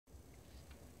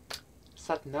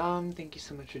Satnam, thank you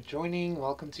so much for joining.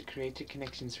 Welcome to Creative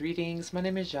Connections Readings. My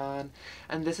name is Jan,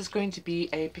 and this is going to be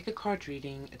a pick a card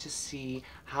reading to see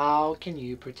how can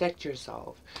you protect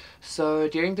yourself. So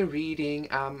during the reading,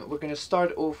 we're going to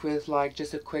start off with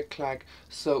just a quick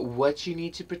so what you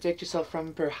need to protect yourself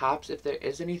from, perhaps if there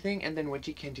is anything, and then what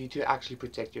you can do to actually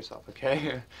protect yourself,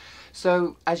 okay?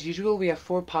 So as usual, we have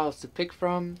 4 piles to pick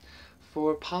from.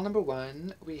 For pile number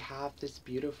 1, we have this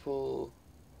beautiful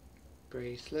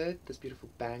bracelet, this beautiful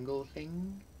bangle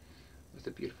thing with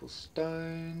a beautiful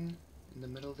stone in the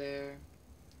middle there.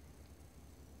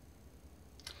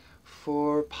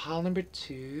 For pile number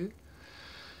 2,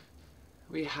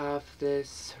 we have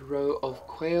this row of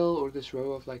quail, or this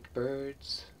row of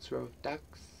birds, this row of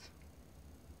ducks.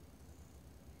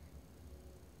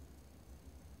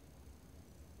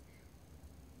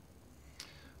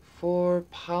 For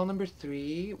pile number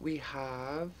 3, we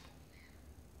have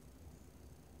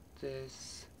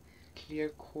this clear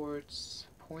quartz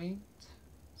point,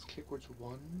 this clear quartz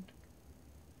wand.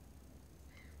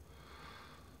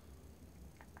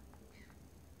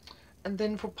 And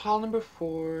then for pile number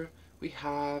 4, we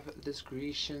have this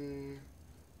Grecian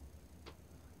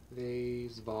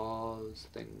vase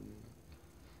thing,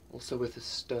 also with a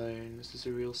stone. This is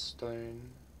a real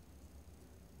stone.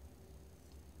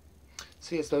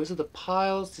 So yes, those are the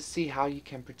piles to see how you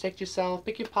can protect yourself.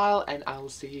 Pick your pile and I will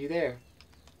see you there.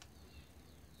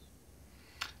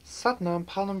 Satnam,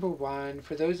 pile number 1,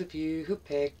 for those of you who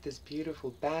picked this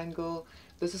beautiful bangle,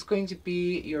 this is going to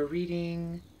be your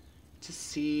reading to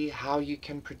see how you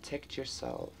can protect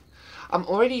yourself. I'm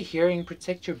already hearing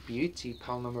protect your beauty,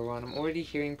 pile number 1. I'm already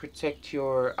hearing protect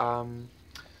your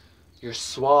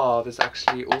suave is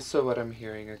actually also what I'm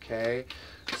hearing, okay?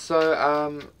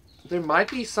 So there might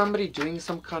be somebody doing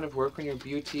some kind of work on your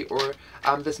beauty, or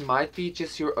this might be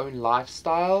just your own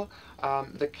lifestyle.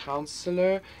 The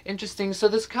counselor, interesting. So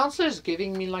this counselor is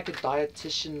giving me like a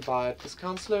dietitian vibe. This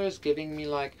counselor is giving me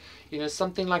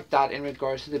something like that in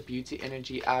regards to the beauty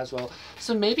energy as well.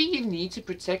 So maybe you need to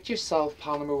protect yourself,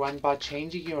 pile number 1, by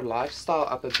changing your lifestyle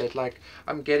up a bit.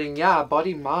 I'm getting,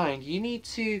 body, mind. You need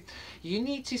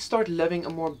to start living a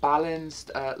more balanced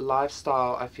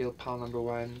lifestyle, I feel, pile number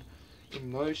 1.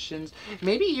 Emotions,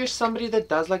 maybe you're somebody that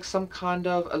does some kind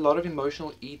of a lot of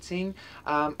emotional eating.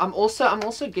 I'm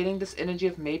also getting this energy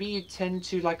of maybe you tend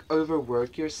to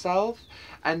overwork yourself,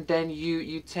 and then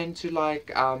you tend to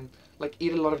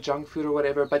eat a lot of junk food or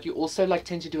whatever, but you also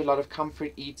tend to do a lot of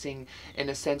comfort eating, in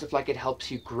a sense of it helps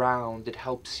you ground, it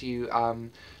helps you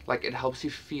it helps you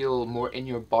feel more in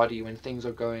your body when things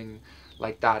are going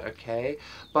like that, okay?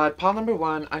 But pile number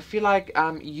 1, I feel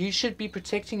you should be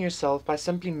protecting yourself by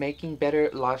simply making better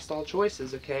lifestyle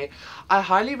choices, okay? I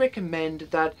highly recommend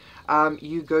that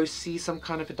you go see some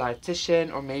kind of a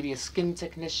dietitian, or maybe a skin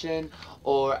technician,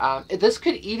 or this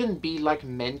could even be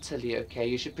mentally, okay?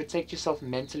 You should protect yourself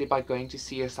mentally by going to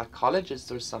see a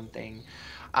psychologist or something.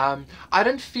 I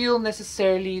don't feel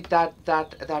necessarily that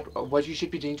what you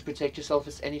should be doing to protect yourself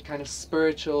is any kind of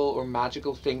spiritual or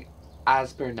magical thing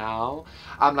as per now.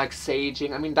 Like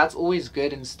saging, I mean, that's always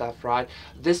good and stuff, right?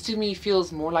 This to me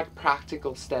feels more like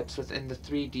practical steps within the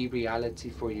 3D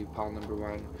reality for you, pile number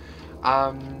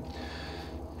 1.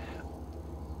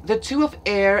 The 2 of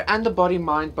air and the body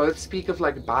mind both speak of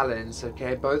balance,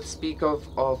 okay? Both speak of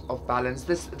balance.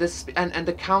 This and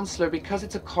the counselor, because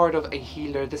it's a card of a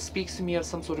healer, this speaks to me of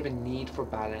some sort of a need for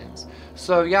balance.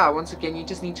 So yeah, once again, you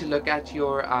just need to look at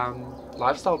your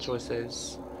lifestyle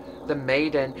choices. The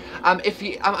maiden, if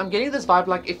you, I'm getting this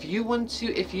vibe, if you want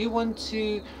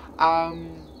to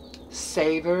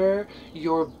savor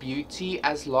your beauty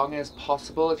as long as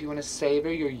possible, if you want to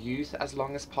savor your youth as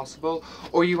long as possible,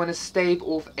 or you want to stave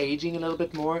off aging a little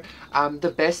bit more,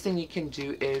 the best thing you can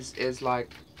do is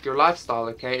your lifestyle,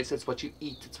 okay? It's what you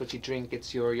eat, it's what you drink,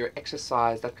 it's your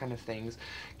exercise, that kind of things.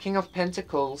 King of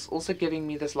Pentacles also giving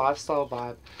me this lifestyle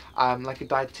vibe, like a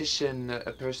dietitian,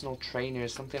 a personal trainer,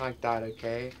 something like that,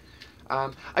 okay?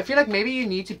 I feel maybe you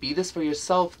need to be this for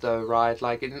yourself though, right?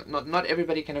 Not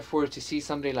everybody can afford to see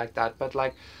somebody like that, but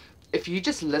if you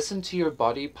just listen to your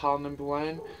body, pile number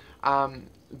 1,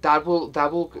 that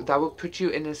will put you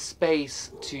in a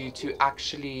space to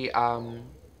actually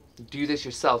do this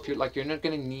yourself. You're not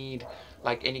gonna need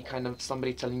any kind of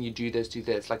somebody telling you do this,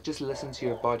 just listen to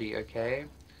your body, okay?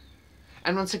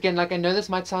 And once again, I know this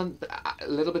might sound a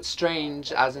little bit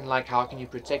strange, as in how can you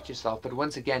protect yourself, but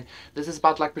once again, this is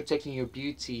about protecting your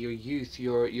beauty, your youth,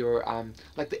 your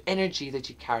the energy that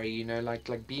you carry, you know,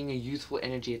 being a youthful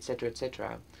energy, etc.,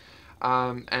 etc.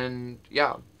 And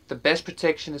yeah, the best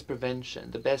protection is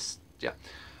prevention. The best, yeah.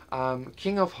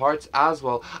 King of Hearts as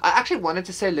well. I actually wanted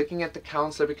to say looking at the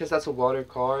counselor because that's a water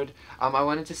card. I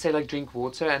wanted to say like drink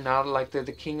water, and now like the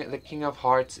King of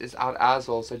Hearts is out as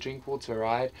well. So drink water,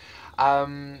 right?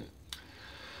 Um,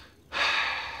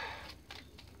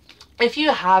 if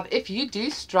you do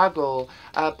struggle,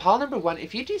 pile number one,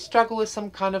 if you do struggle with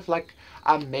some kind of like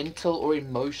mental or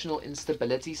emotional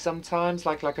instability sometimes,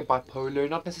 like a bipolar,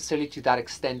 not necessarily to that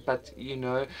extent, but you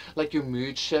know, like your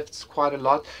mood shifts quite a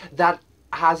lot, that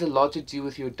has a lot to do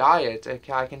with your diet.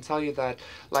 Okay, I can tell you that,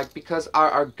 like, because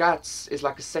our guts is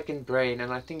like a second brain,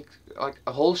 and I think like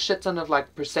a whole shit ton of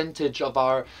like percentage of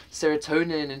our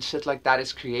serotonin and shit like that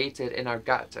is created in our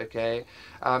gut. Okay,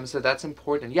 so that's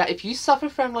important. Yeah, if you suffer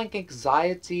from like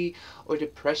anxiety or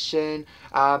depression,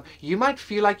 you might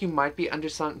feel like you might be under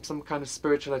some kind of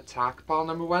spiritual attack, pile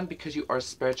number one, because you are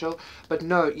spiritual. But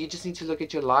no, you just need to look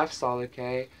at your lifestyle.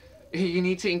 Okay, you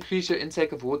need to increase your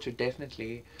intake of water,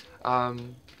 definitely.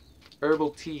 Um,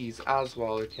 Herbal teas as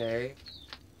well. Okay.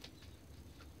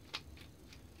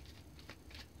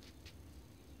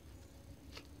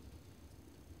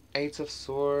 Eight of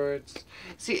Swords.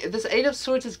 See, this Eight of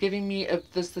Swords is giving me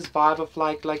this vibe of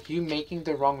like you making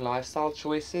the wrong lifestyle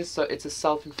choices. So it's a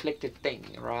self-inflicted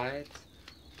thing, right?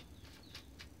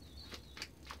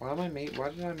 Why did I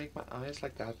make my eyes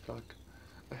like that, fuck?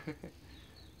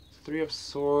 Three of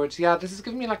Swords. Yeah, this is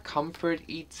giving me like comfort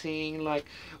eating, like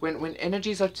when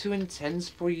energies are too intense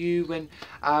for you, when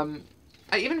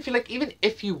I even feel like even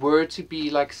if you were to be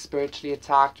like spiritually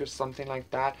attacked or something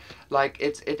like that, like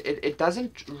it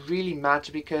doesn't really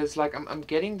matter, because like I'm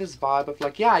getting this vibe of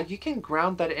like, yeah, you can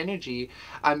ground that energy.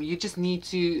 You just need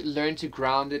to learn to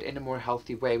ground it in a more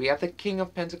healthy way. We have the King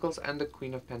of Pentacles and the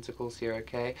Queen of Pentacles here,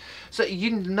 okay? So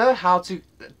you know how to,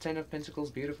 Ten of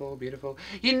Pentacles, beautiful, beautiful.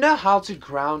 You know how to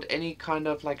ground any kind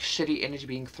of like shitty energy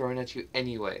being thrown at you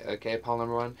anyway, okay, pile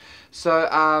number one. So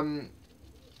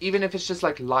even if it's just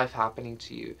like life happening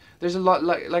to you, there's a lot,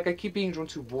 like I keep being drawn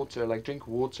to water, like drink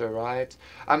water, right?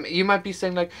 You might be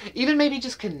saying like, even maybe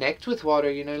just connect with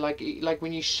water, you know, like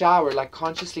when you shower, like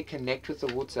consciously connect with the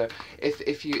water.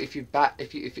 If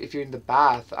you're in the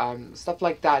bath, stuff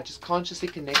like that, just consciously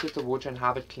connect with the water and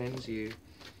have it cleanse you.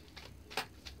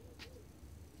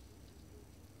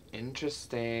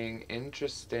 Interesting,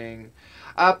 interesting.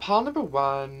 Pile number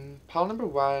one, pile number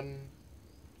one.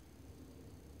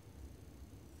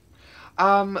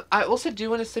 I also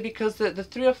do want to say, because the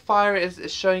Three of Fire is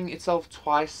showing itself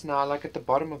twice now, like at the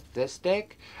bottom of this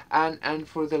deck, and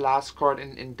for the last card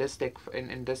in this deck,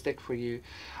 in this deck for you.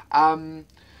 When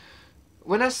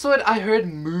I saw it, I heard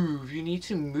move. You need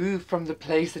to move from the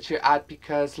place that you're at,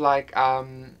 because like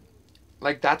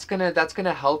that's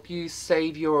gonna help you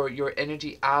save your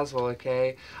energy as well.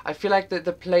 Okay, I feel like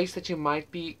the place that you might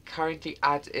be currently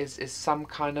at is some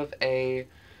kind of a,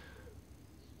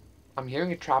 I'm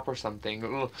hearing a trap or something.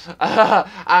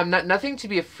 Nothing to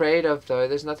be afraid of though.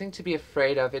 There's nothing to be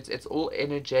afraid of. It's all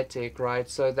energetic, right?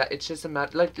 So that it's just a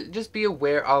matter, like, just be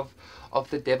aware of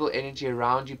the devil energy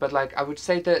around you. But like I would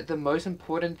say that the most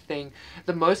important thing,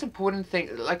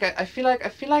 like I feel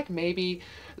like maybe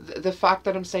the fact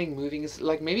that I'm saying moving is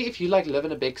like, maybe if you like live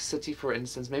in a big city, for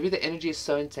instance, maybe the energy is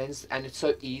so intense and it's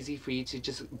so easy for you to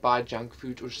just buy junk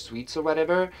food or sweets or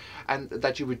whatever, and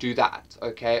that you would do that,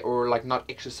 okay? Or like not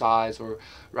exercise, or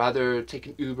rather take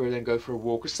an Uber than go for a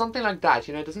walk or something like that.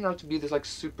 You know, it doesn't have to be this like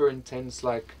super intense,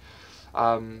 like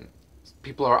um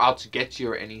people are out to get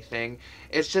you or anything.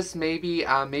 It's just maybe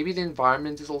maybe the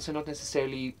environment is also not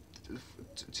necessarily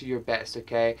to your best,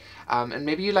 okay? And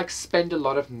maybe you like spend a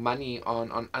lot of money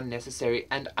on unnecessary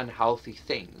and unhealthy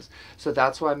things. So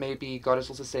that's why maybe God is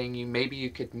also saying maybe you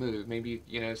could move, maybe,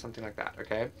 you know, something like that,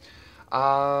 okay?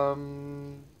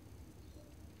 um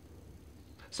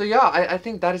so yeah, I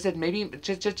think that is it. Maybe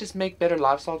just make better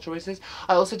lifestyle choices.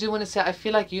 I also do want to say, I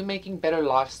feel like you making better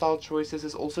lifestyle choices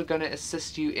is also going to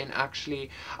assist you in actually,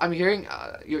 I'm hearing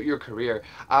your career.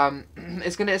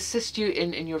 It's going to assist you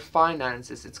in your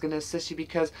finances. It's going to assist you,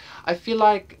 because I feel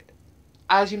like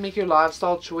as you make your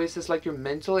lifestyle choices, like your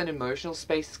mental and emotional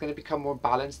space is going to become more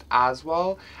balanced as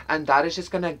well, and that is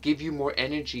just going to give you more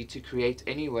energy to create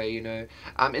anyway, you know.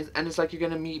 And it's like you're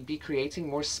going to be creating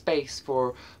more space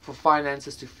for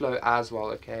finances to flow as well,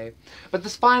 okay? But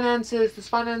this finances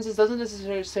doesn't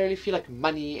necessarily feel like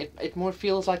money. It more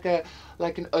feels like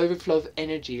an overflow of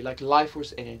energy, like life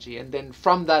force energy, and then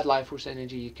from that life force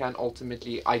energy you can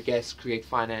ultimately, I guess, create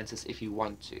finances if you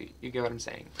want to. You get what I'm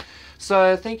saying?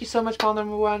 So thank you so much, pal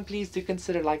number one. Please do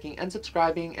consider liking and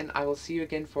subscribing, and I will see you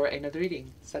again for another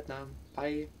reading. Satnam.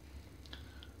 Bye.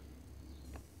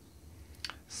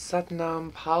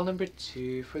 Satnam, pile number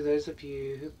two, for those of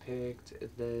you who picked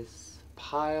this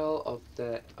pile of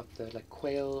the like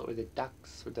quail or the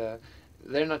ducks or the,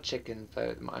 they're not chickens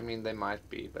though. I mean, they might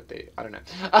be, but they, I don't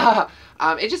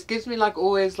know. It just gives me like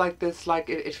always like this, like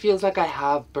it feels like I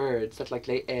have birds that like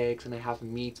lay eggs and I have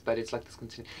meat, but it's like this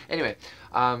continue. Anyway,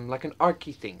 like an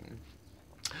archy thing.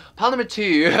 Pile number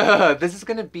 2. This is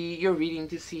gonna be your reading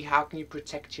to see how can you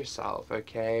protect yourself.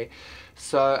 Okay,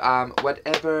 so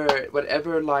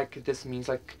whatever like this means,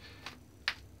 like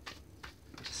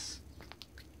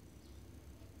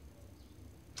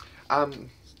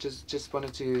just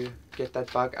wanted to get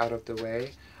that bug out of the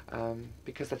way,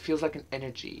 because that feels like an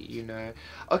energy, you know.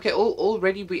 Okay,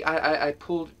 already I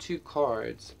pulled 2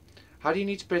 cards. How do you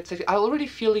need to protect? I already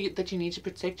feel that you need to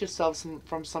protect yourself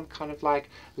from some kind of like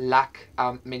lack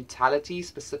mentality,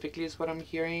 specifically is what I'm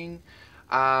hearing.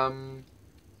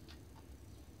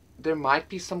 There might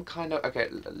be some kind of, okay,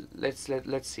 let's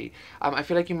see. I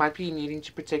feel like you might be needing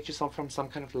to protect yourself from some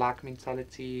kind of lack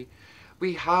mentality.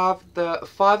 We have the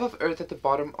 5 of earth at the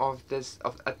bottom of this,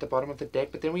 at the bottom of the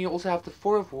deck, but then we also have the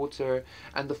 4 of water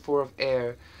and the 4 of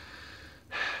air.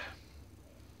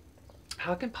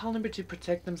 How can pile number 2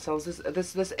 protect themselves?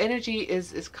 This energy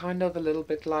is kind of a little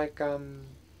bit like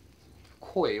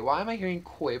coy. Why am I hearing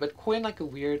coy? But coy in like a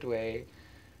weird way.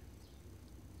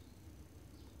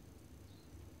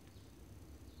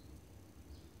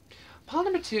 Pile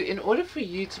number 2, in order for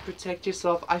you to protect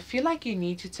yourself, I feel like you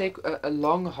need to take a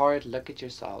long, hard look at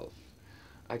yourself.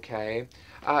 Okay?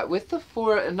 With the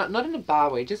 4, not in a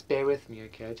bad way, just bear with me,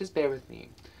 okay? Just bear with me.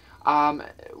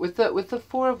 With the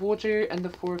 4 of water and the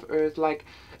 4 of earth, like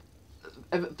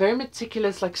a very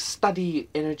meticulous like study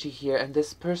energy here, and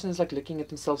this person is like looking at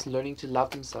themselves, learning to love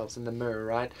themselves in the mirror,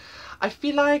 right? I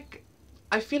feel like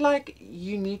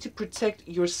you need to protect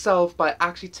yourself by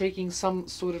actually taking some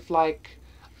sort of like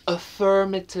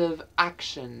affirmative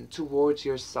action towards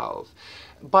yourself.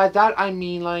 By that I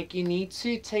mean like you need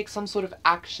to take some sort of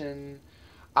action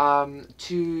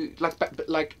to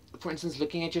like for instance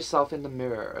looking at yourself in the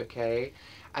mirror, okay,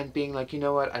 and being like, you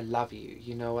know what, I love you,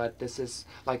 you know what, this is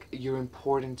like, you're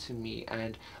important to me,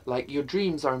 and like your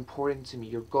dreams are important to me,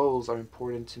 your goals are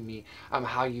important to me,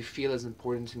 how you feel is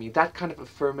important to me, that kind of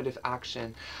affirmative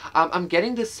action. I'm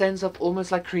getting this sense of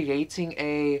almost like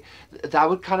creating that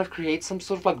would kind of create some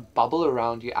sort of like bubble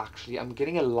around you. Actually, I'm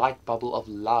getting a light bubble of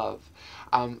love,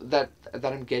 that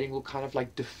I'm getting will kind of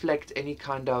like deflect any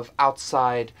kind of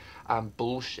outside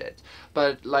bullshit.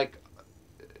 But like,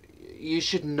 you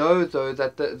should know though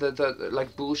that the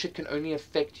like bullshit can only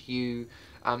affect you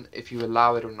if you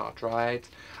allow it or not, right?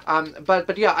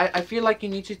 But yeah, I feel like you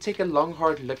need to take a long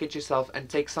hard look at yourself and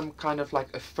take some kind of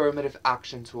like affirmative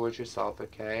action towards yourself,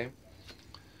 okay?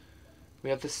 We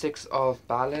have the 6 of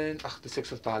balance, the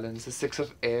 6 of balance, the 6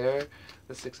 of air,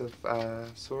 the 6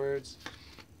 of swords.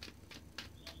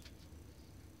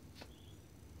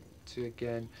 2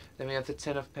 again. Then we have the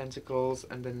 10 of pentacles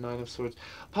and the 9 of swords.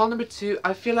 Pile number 2,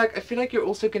 I feel like you're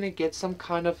also going to get some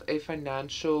kind of a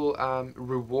financial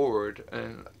reward,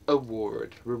 an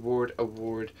award.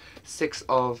 6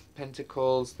 of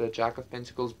pentacles, the jack of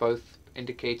pentacles, both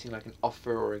indicating like an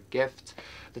offer or a gift.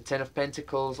 The 10 of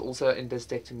pentacles also in this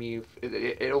deck, to me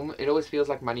it always feels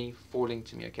like money falling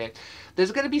to me, okay?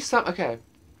 There's going to be some, okay,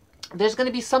 there's going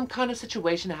to be some kind of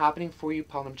situation happening for you,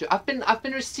 pile number 2. I've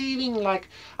been receiving like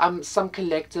some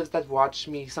collective that watch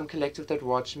me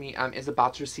is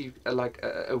about to receive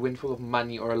a windfall of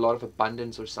money or a lot of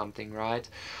abundance or something, right?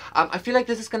 I feel like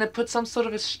this is going to put some sort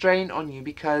of a strain on you,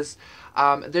 because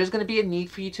there's going to be a need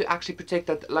for you to actually protect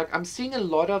that. Like, I'm seeing a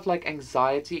lot of like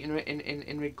anxiety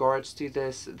in regards to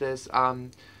this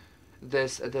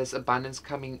abundance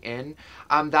coming in.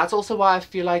 That's also why I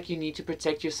feel like you need to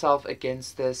protect yourself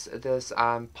against this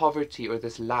poverty or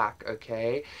this lack,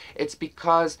 okay? It's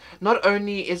because not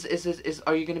only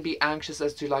are you going to be anxious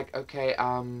as to like, okay,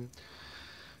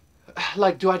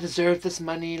 like, do I deserve this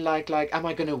money? Like, am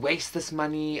I gonna waste this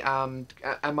money? Am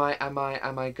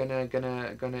I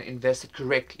gonna invest it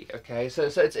correctly? Okay, so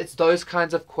it's those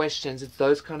kinds of questions, it's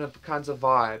those kinds of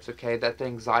vibes, okay, that the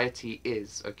anxiety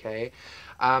is, okay.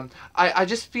 I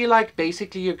just feel like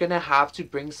basically you're gonna have to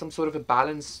bring some sort of a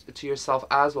balance to yourself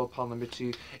as well, pile number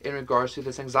 2, in regards to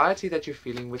this anxiety that you're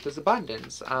feeling with this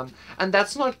abundance. And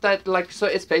that's not that, like, so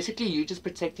it's basically you just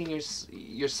protecting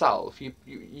yourself,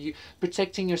 you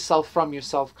protecting yourself from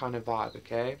yourself kind of vibe,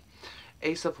 okay?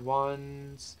 Ace of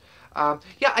Wands.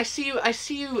 Yeah, I see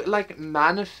you like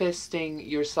manifesting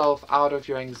yourself out of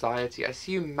your anxiety. I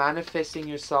see you manifesting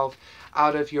yourself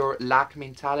out of your lack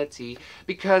mentality,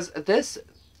 because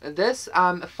this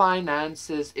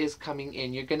finances is coming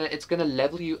in. It's gonna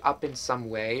level you up in some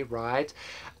way, right?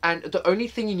 And the only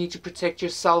thing you need to protect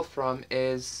yourself from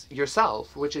is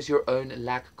yourself, which is your own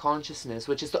lack consciousness,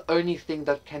 which is the only thing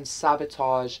that can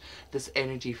sabotage this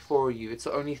energy for you. It's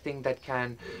the only thing that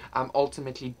can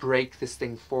ultimately break this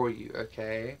thing for you,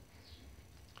 okay?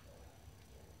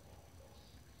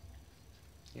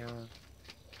 Yeah.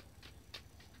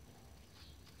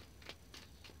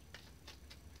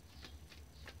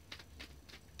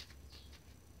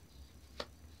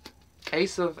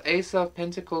 Ace of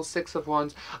Pentacles, Six of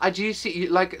Wands. I do see,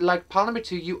 like pile number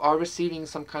 2, you are receiving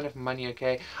some kind of money,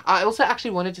 okay? I also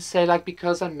actually wanted to say, like,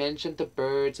 because I mentioned the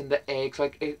birds and the eggs,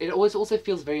 like, it always also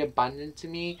feels very abundant to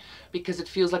me, because it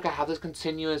feels like I have this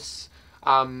continuous,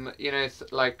 you know,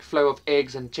 like, flow of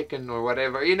eggs and chicken or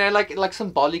whatever, you know, like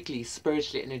symbolically,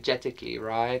 spiritually, energetically,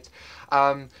 right?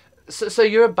 So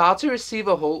you're about to receive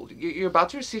you're about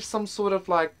to receive some sort of,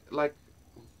 like,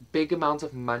 big amounts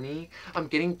of money. I'm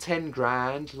getting 10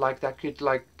 grand. Like, that could,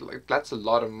 like that's a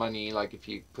lot of money, like, if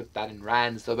you put that in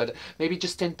rands, though. But maybe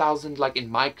just 10,000, like, in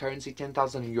my currency,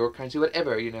 10,000 in your currency,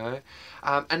 whatever, you know.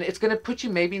 And it's gonna put you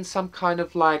maybe in some kind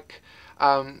of, like,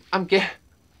 I'm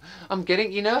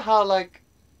getting, you know how, like,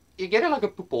 you get it like a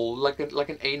pupil, like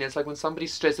an anus, like when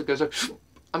somebody's stressed, it goes like,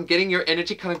 I'm getting your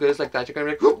energy kind of goes like that. You're kind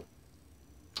of like,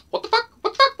 what the fuck,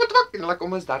 what the fuck, what the fuck, you know, like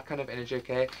almost that kind of energy,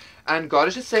 okay? And God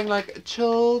is just saying, like,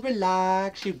 chill,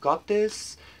 relax, you got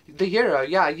this. The hero,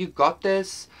 yeah, you got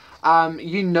this.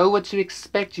 You know what to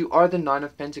expect. You are the Nine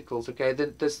of Pentacles, okay?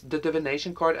 The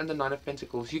Divination card and the Nine of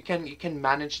Pentacles. You can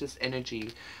manage this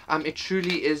energy. It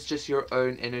truly is just your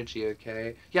own energy,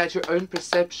 okay? Yeah, it's your own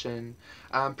perception.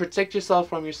 Protect yourself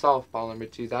from yourself, pile number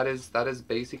 2. That is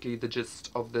basically the gist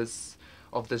of this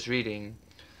reading.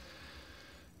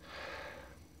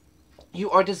 You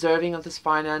are deserving of this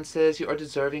finances. You are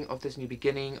deserving of this new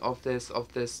beginning, of this,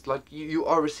 like, you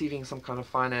are receiving some kind of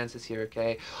finances here,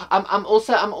 okay? I'm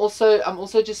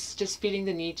also just feeling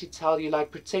the need to tell you,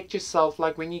 like, protect yourself.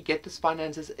 Like, when you get this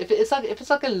finances, if it's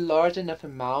like a large enough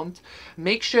amount,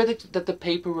 make sure that the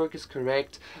paperwork is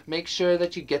correct. Make sure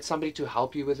that you get somebody to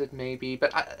help you with it, maybe.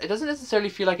 But it doesn't necessarily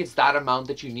feel like it's that amount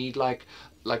that you need, like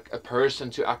a person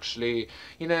to actually,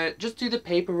 you know, just do the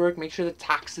paperwork, make sure the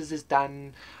taxes is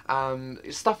done,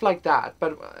 stuff like that.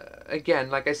 But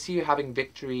again, like, I see you having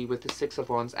victory with the Six of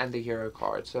Wands and the Hero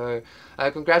card. So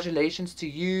congratulations to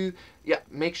you. Yeah,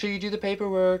 make sure you do the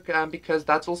paperwork, because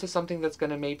that's also something that's going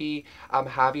to maybe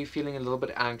have you feeling a little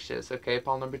bit anxious, okay,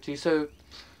 pile number 2. So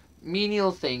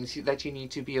menial things that you need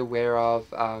to be aware of.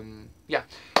 Yeah.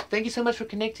 Thank you so much for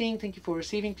connecting. Thank you for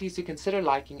receiving. Please do consider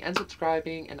liking and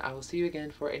subscribing, and I will see you again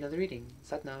for another reading.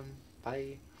 Satnam.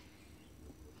 Bye.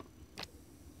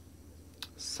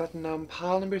 Satnam,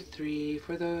 pile number 3,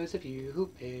 for those of you who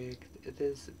picked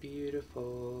this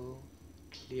beautiful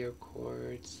clear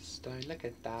quartz stone. Look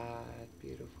at that.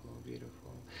 Beautiful,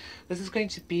 beautiful. This is going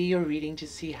to be your reading to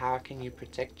see how can you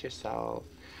protect yourself.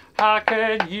 How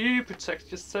can you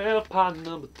protect yourself? Pile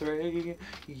number 3.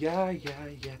 Yeah.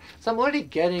 So I'm already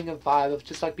getting a vibe of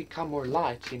just, like, become more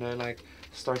light, you know, like,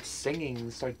 start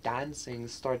singing, start dancing,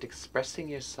 start expressing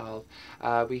yourself.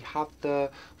 We have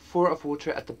the Four of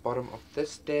Water at the bottom of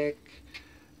this deck.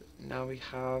 Now we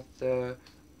have the...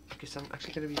 Okay, so I'm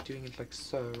actually going to be doing it like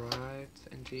so, right?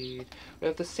 Indeed. We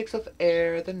have the Six of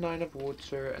Air, the Nine of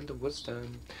Water, and the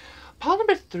Wisdom. Pile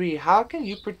number 3, how can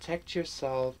you protect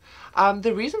yourself?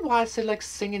 The reason why I said, like,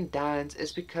 sing and dance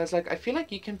is because, like, I feel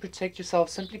like you can protect yourself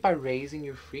simply by raising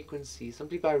your frequency,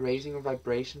 simply by raising your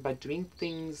vibration, by doing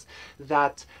things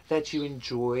that you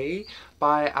enjoy,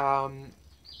 by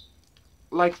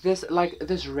like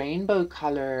this rainbow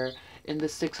color in the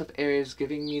Six of Air is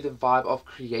giving me the vibe of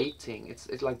creating.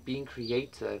 It's like being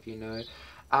creative, you know.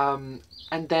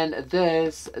 And then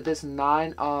this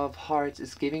Nine of Hearts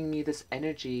is giving me this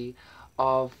energy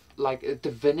of, like, a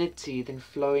divinity then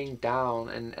flowing down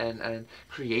and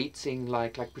creating,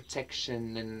 like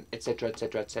protection and etc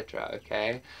etc etc,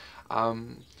 okay?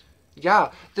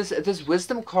 Yeah, this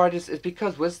Wisdom card is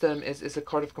because Wisdom is a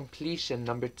card of completion,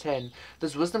 number 10.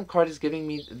 This Wisdom card is giving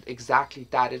me exactly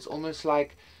that. It's almost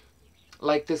like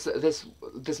this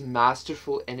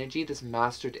masterful energy, this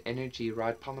mastered energy,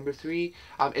 right? Pile number 3.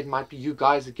 It might be you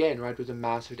guys again, right, with the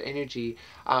mastered energy.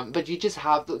 But you just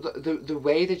have the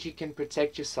way that you can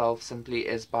protect yourself simply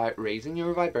is by raising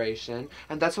your vibration,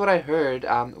 and that's what I heard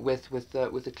with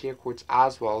the clear quartz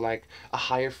as well, like a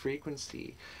higher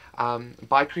frequency.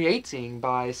 By creating,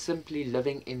 by simply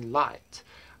living in light.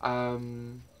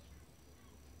 I'm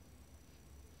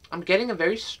getting a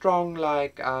very strong,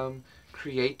 like,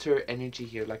 creator energy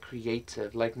here, like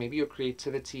creative, like maybe your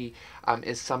creativity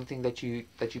is something that you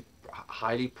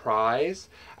highly prize,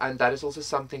 and that is also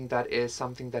something that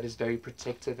is very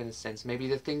protective in a sense. Maybe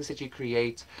the things that you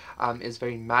create is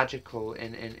very magical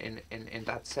in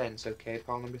that sense. Okay,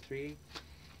 pile number 3.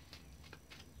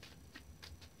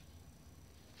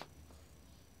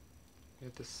 We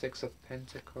have the 6 of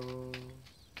Pentacles.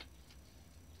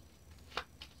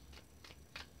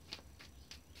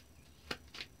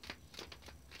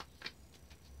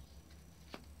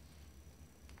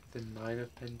 The 9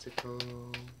 of Pentacles.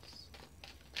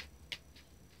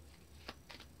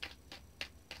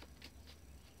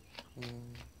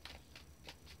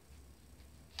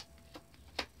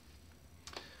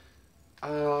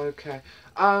 Okay.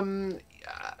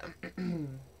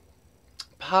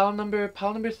 Pile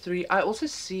number 3. I also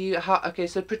see how, okay,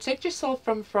 so protect yourself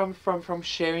from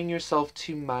sharing yourself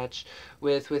too much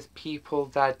with people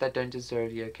that don't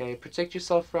deserve you. Okay, protect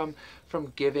yourself from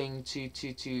giving to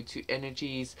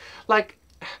energies like.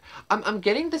 I'm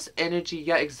getting this energy,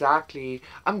 yeah, exactly.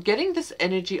 I'm getting this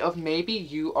energy of maybe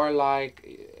you are like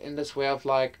in this way of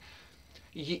like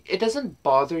it doesn't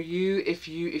bother you if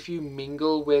you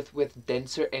mingle with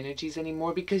denser energies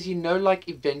anymore, because you know like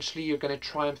eventually you're going to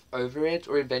triumph over it,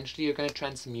 or eventually you're going to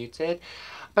transmute it.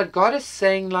 But God is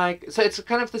saying like, so it's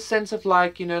kind of the sense of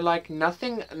like, you know, like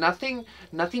nothing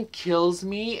kills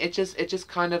me. It just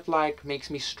kind of like makes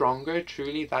me stronger,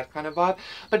 truly, that kind of vibe.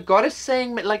 But God is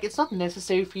saying like it's not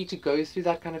necessary for you to go through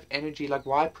that kind of energy. Like,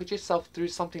 why put yourself through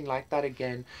something like that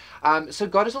again? So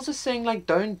God is also saying like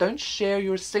don't share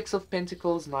your 6 of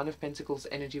Pentacles, 9 of Pentacles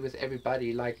energy with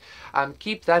everybody. Like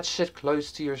keep that shit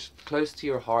close to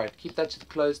your heart. Keep that shit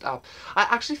closed up. I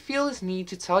actually feel this need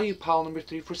to tell you, pile number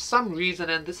 3, for some reason,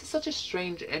 and this is such a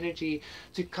strange energy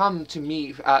to come to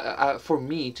me, for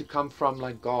me to come from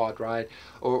like God, right,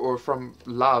 or from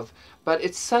love. But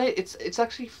it's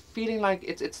actually feeling like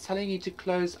it's telling you to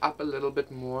close up a little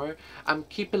bit more,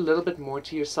 keep a little bit more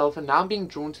to yourself. And now I'm being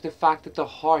drawn to the fact that the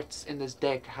hearts in this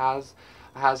deck has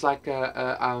like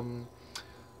a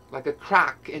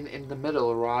crack in the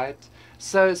middle, right?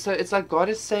 So it's like God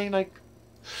is saying like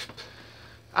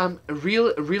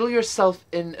reel yourself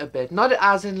in a bit, not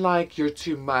as in like you're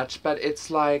too much, but it's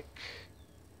like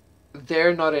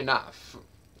they're not enough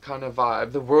kind of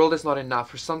vibe. The world is not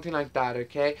enough or something like that.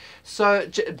 Okay, so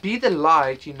be the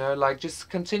light, you know, like just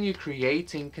continue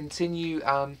creating, continue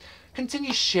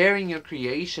sharing your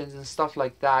creations and stuff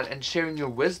like that, and sharing your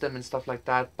wisdom and stuff like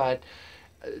that. But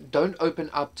don't open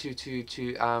up to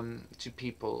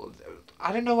people.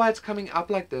 I don't know why it's coming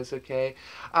up like this. Okay,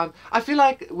 I feel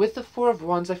like with the 4 of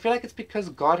Wands, I feel like it's because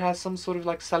God has some sort of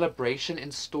like celebration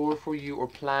in store for you, or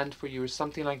planned for you, or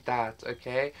something like that.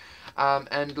 Okay,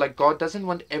 and like God doesn't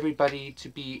want everybody to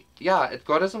be, yeah,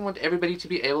 God doesn't want everybody to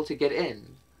be able to get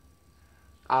in.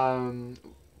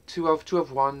 Two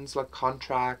of Wands, like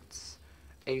contracts,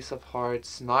 Ace of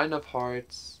Hearts, 9 of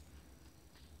Hearts.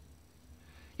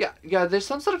 Yeah, there's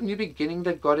some sort of new beginning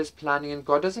that God is planning, and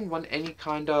God doesn't want any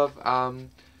kind of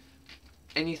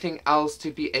anything else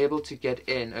to be able to get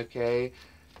in. Okay,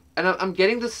 and I'm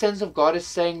getting the sense of God is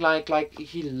saying like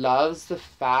He loves the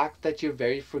fact that you're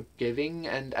very forgiving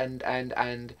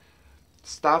and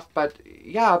stuff. But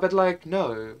yeah, but like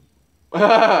no,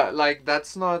 like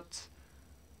that's not.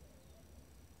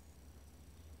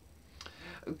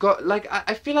 God, like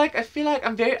I feel like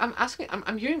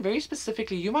I'm hearing very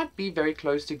specifically, you might be very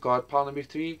close to God, pile number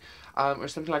 3, or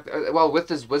something like that. Well, with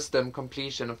this wisdom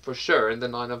completion for sure, and the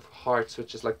 9 of Hearts,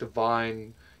 which is like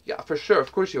divine. Yeah, for sure,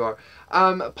 of course you are.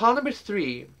 Pile number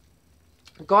 3,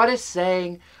 God is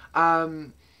saying,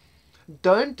 don't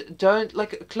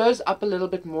like close up a little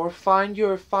bit more. Find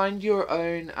your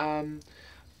own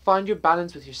find your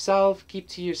balance with yourself. Keep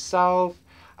to yourself.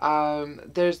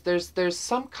 There's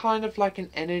some kind of like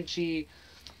an energy,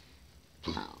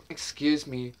 excuse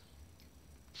me,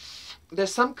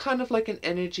 there's some kind of like an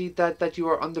energy that you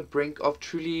are on the brink of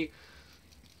truly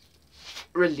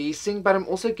releasing. But I'm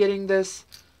also getting this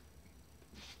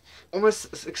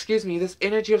almost, excuse me, this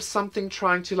energy of something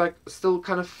trying to like still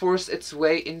kind of force its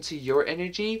way into your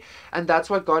energy. And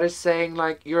that's why God is saying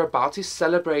like you're about to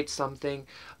celebrate something,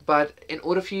 but in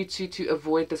order for you to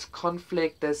avoid this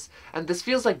conflict, this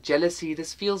feels like jealousy,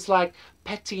 this feels like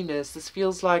pettiness, this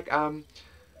feels like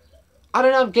I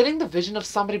don't know, I'm getting the vision of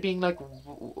somebody being like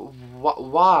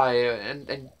why,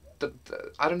 and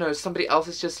I don't know, somebody else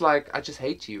is just like, I just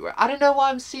hate you. I don't know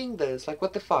why I'm seeing this, like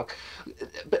what the fuck.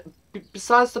 But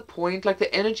besides the point, like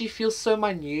the energy feels so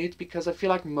minute, because I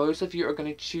feel like most of you are going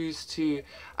to choose to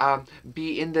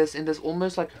be in this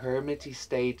almost like hermity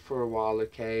state for a while.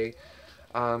 Okay,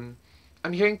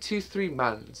 I'm hearing 2-3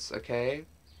 months, okay?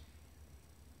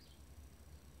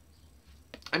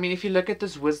 I mean, if you look at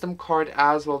this wisdom card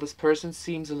as well, this person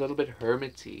seems a little bit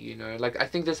hermity, you know? Like, I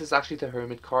think this is actually the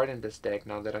hermit card in this deck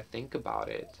now that I think about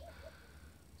it.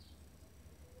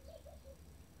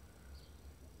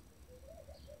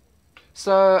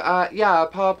 So, yeah,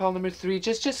 power pile number 3,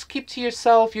 just keep to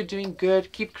yourself. You're doing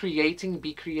good. Keep creating.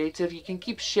 Be creative. You can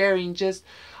keep sharing. Just,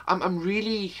 I'm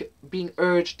really being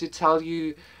urged to tell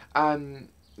you,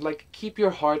 like, keep your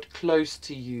heart close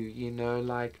to you, you know?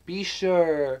 Like, be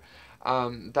sure,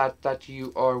 that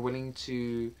you are willing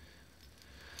to,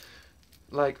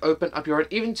 like, open up your heart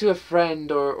even to a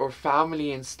friend or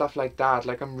family and stuff like that.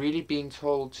 Like, I'm really being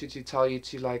told to tell you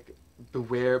to, like,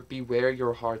 beware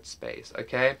your heart space.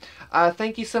 Okay,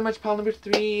 thank you so much, pal number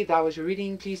 3. That was your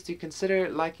reading. Please do consider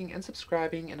liking and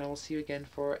subscribing, and I will see you again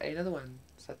for another one.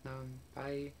 Satnam.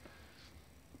 Bye.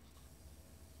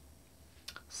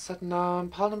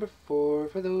 Satnam, pile number 4.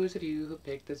 For those of you who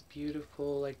picked this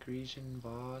beautiful, like, Grecian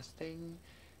vase thing,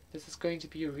 this is going to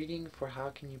be a reading for how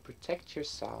can you protect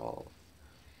yourself.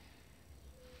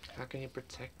 How can you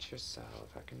protect yourself?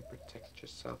 How can you protect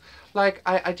yourself? Like,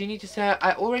 I do need to say,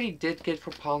 I already did get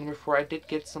for pile number 4, I did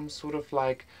get some sort of,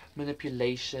 like,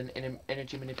 manipulation,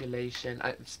 energy manipulation.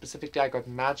 Specifically, I got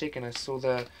magic, and I saw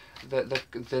the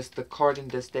card in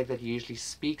this deck that usually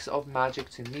speaks of magic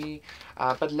to me.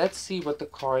 But let's see what the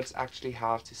cards actually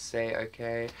have to say,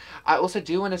 okay? I also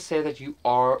do want to say that you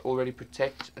are already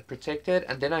protected,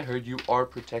 and then I heard you are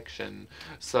protection.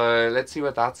 So, let's see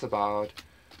what that's about.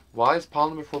 Why is pile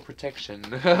number 4 protection?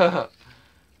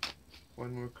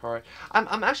 One more card.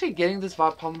 I'm actually getting this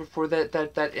vibe, pile number 4,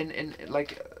 that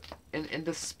in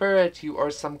the spirit you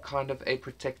are some kind of a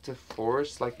protective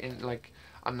force. Like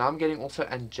now I'm getting also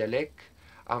angelic.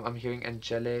 I'm hearing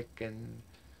angelic, and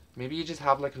maybe you just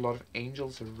have like a lot of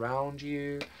angels around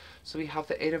you. So we have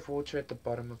the 8 of water at the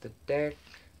bottom of the deck.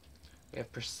 We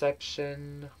have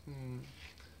perception,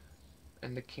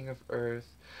 and the king of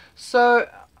earth. So,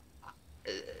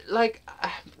 like,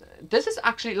 this is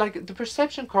actually like the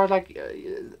perception card. Like,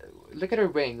 look at her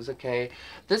wings. Okay,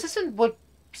 this isn't what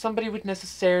somebody would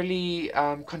necessarily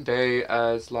convey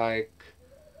as like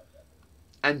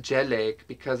angelic,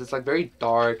 because it's like very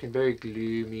dark and very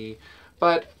gloomy.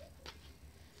 But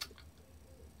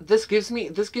this gives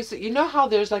you know how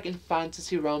there's like in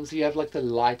fantasy realms you have like the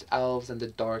light elves and the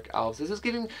dark elves. This is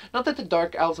giving, not that the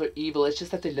dark elves are evil, it's just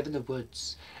that they live in the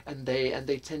woods, and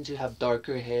they tend to have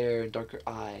darker hair and darker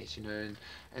eyes, you know,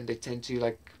 and they tend to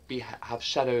like have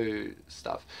shadow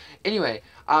stuff. Anyway,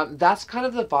 that's kind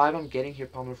of the vibe I'm getting here,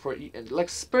 Palmer. For like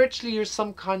spiritually, you're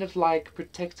some kind of like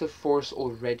protective force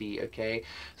already. Okay,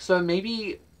 so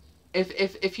maybe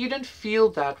if you don't feel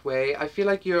that way, I feel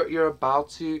like you're about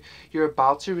to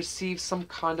receive some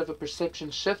kind of a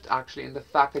perception shift, actually, in the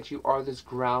fact that you are this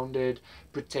grounded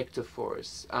protective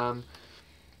force, and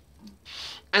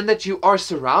that you are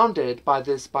surrounded by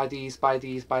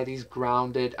these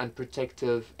grounded and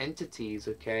protective entities.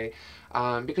 Okay,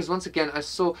 because once again I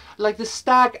saw like the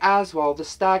stag as well. The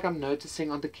stag I'm noticing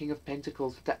on the King of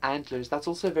Pentacles with the antlers. That's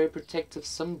also a very protective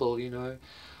symbol, you know.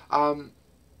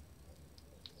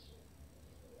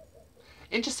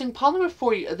 Interesting. Part number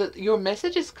 4, that your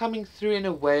message is coming through in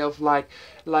a way of like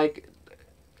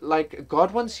like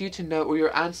God wants you to know, or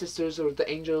your ancestors or the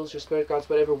angels, your spirit guides,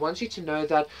 whatever, wants you to know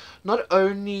that not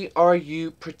only are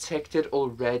you protected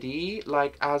already,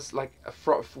 like as like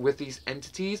with these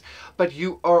entities, but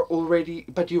you are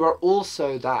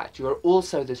also that. You are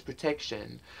also this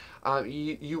protection.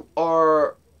 You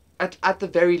are, at the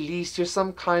very least, you're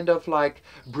some kind of like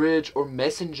bridge or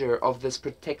messenger of this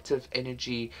protective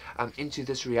energy into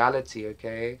this reality,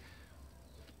 okay?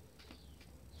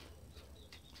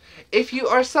 If you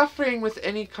are suffering with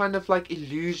any kind of like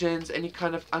illusions, any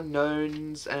kind of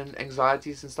unknowns and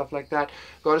anxieties and stuff like that,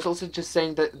 God is also just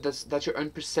saying that's your own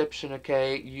perception,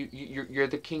 okay? You're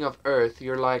the king of earth.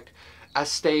 You're like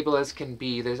as stable as can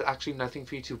be. There's actually nothing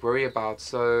for you to worry about.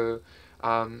 So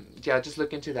yeah, just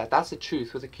look into that. That's the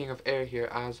truth with the king of air here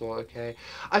as well, okay?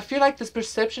 I feel like this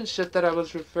perception shift that I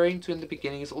was referring to in the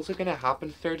beginning is also going to happen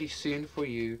fairly soon for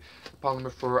you, pile number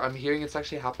 4. I'm hearing it's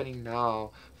actually happening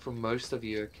now for most of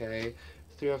you, okay?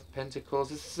 3 of Pentacles.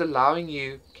 This is allowing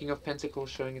you, King of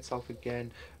Pentacles showing itself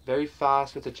again very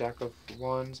fast with the Jack of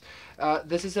Wands.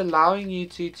 This is allowing you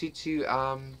to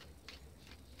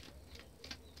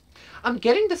I'm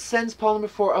getting the sense, Paul, number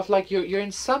 4, of like you're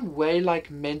in some way like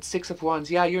meant, 6 of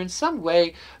Wands. Yeah, you're in some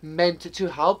way meant to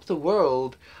help the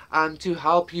world, to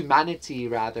help humanity,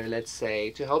 rather, let's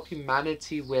say, to help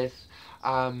humanity with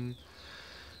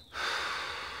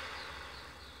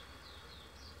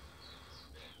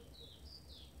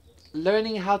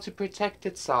learning how to protect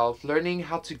itself, learning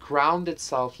how to ground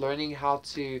itself, learning how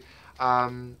to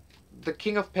the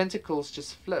King of Pentacles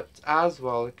just flipped as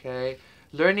well, okay?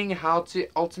 Learning how to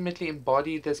ultimately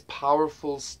embody this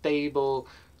powerful, stable,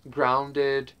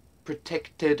 grounded,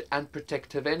 protected, and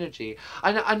protective energy.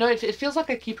 I know it feels like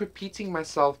I keep repeating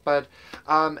myself, but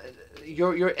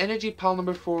your energy, pile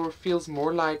number 4, feels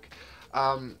more like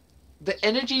the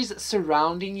energies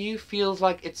surrounding you feels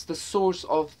like it's the source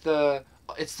of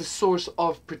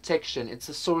protection. It's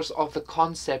the source of the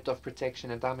concept of protection,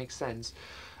 if that makes sense.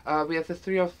 We have the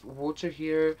 3 of water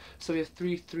here, so we have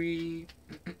 3, 3.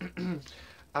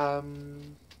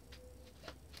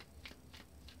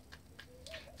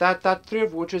 That 3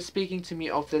 of water is speaking to me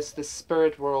of this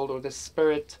spirit world, or the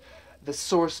spirit, the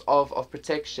source of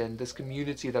protection, this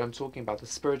community that I'm talking about, the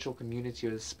spiritual community,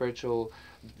 or the spiritual,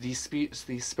 these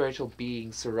spiritual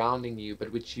beings surrounding you,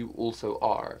 but which you also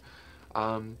are.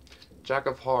 Jack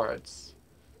of Hearts,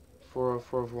 4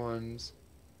 of Wands.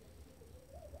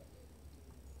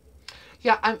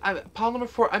 Yeah, pile number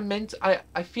 4.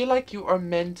 I feel like you are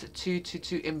meant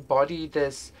to embody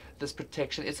this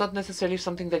protection. It's not necessarily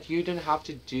something that you don't have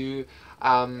to do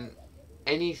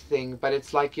anything, but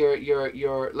it's like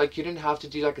you're like, you don't have to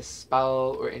do like a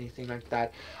spell or anything like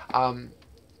that.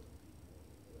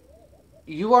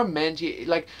 You are meant,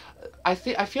 like, I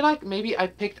feel like maybe I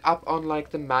picked up on like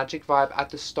the magic vibe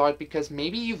at the start, because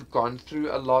maybe you've gone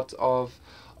through a lot of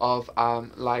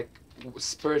like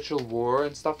spiritual war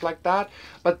and stuff like that,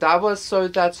 but that was so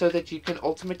that you can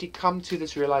ultimately come to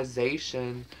this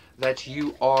realization that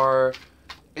you are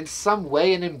in some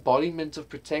way an embodiment of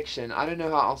protection. I don't know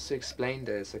how else to explain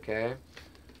this, okay?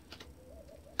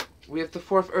 We have the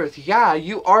 4 of Earth. Yeah,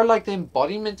 you are like the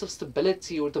embodiment of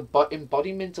stability, or the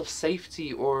embodiment of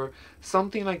safety, or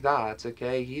something like that,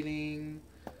 okay? Healing.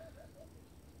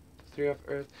 3 of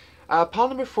Earth. Pile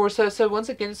number 4. So once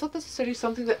again, it's not necessarily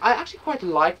something that I actually quite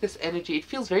like. This energy, it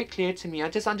feels very clear to me. I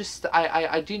just understand.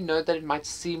 I do know that it might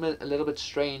seem a little bit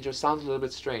strange, or sounds a little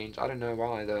bit strange. I don't know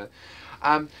why though.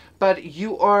 But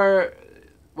you are,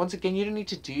 once again, you don't need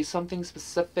to do something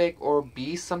specific or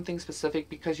be something specific,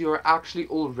 because you are actually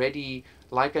already,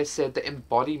 like I said, the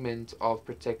embodiment of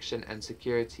protection and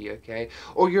security, okay?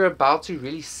 Or you're about to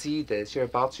really see this. Your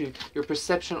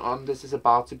perception on this is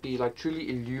about to be like truly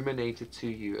illuminated to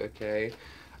you, okay?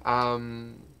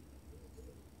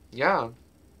 Yeah.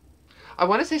 I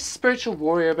want to say spiritual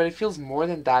warrior, but it feels more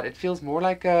than that. It feels more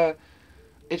like a,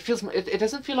 it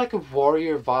doesn't feel like a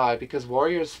warrior vibe, because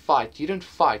warriors fight. You don't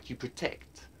fight, you protect.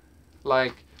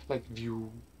 Like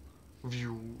view,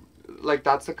 like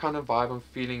that's the kind of vibe I'm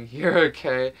feeling here,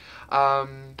 okay?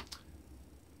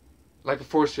 Like a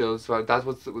force field, so that's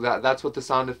what the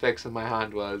sound effects in my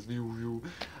hand was. View.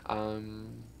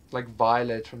 Like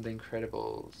Violet from The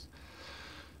Incredibles.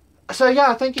 So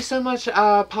yeah, thank you so much,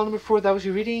 pile number 4. That was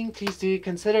your reading. Please do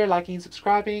consider liking and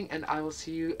subscribing, and I will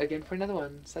see you again for another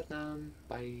one. Satnam.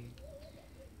 Bye.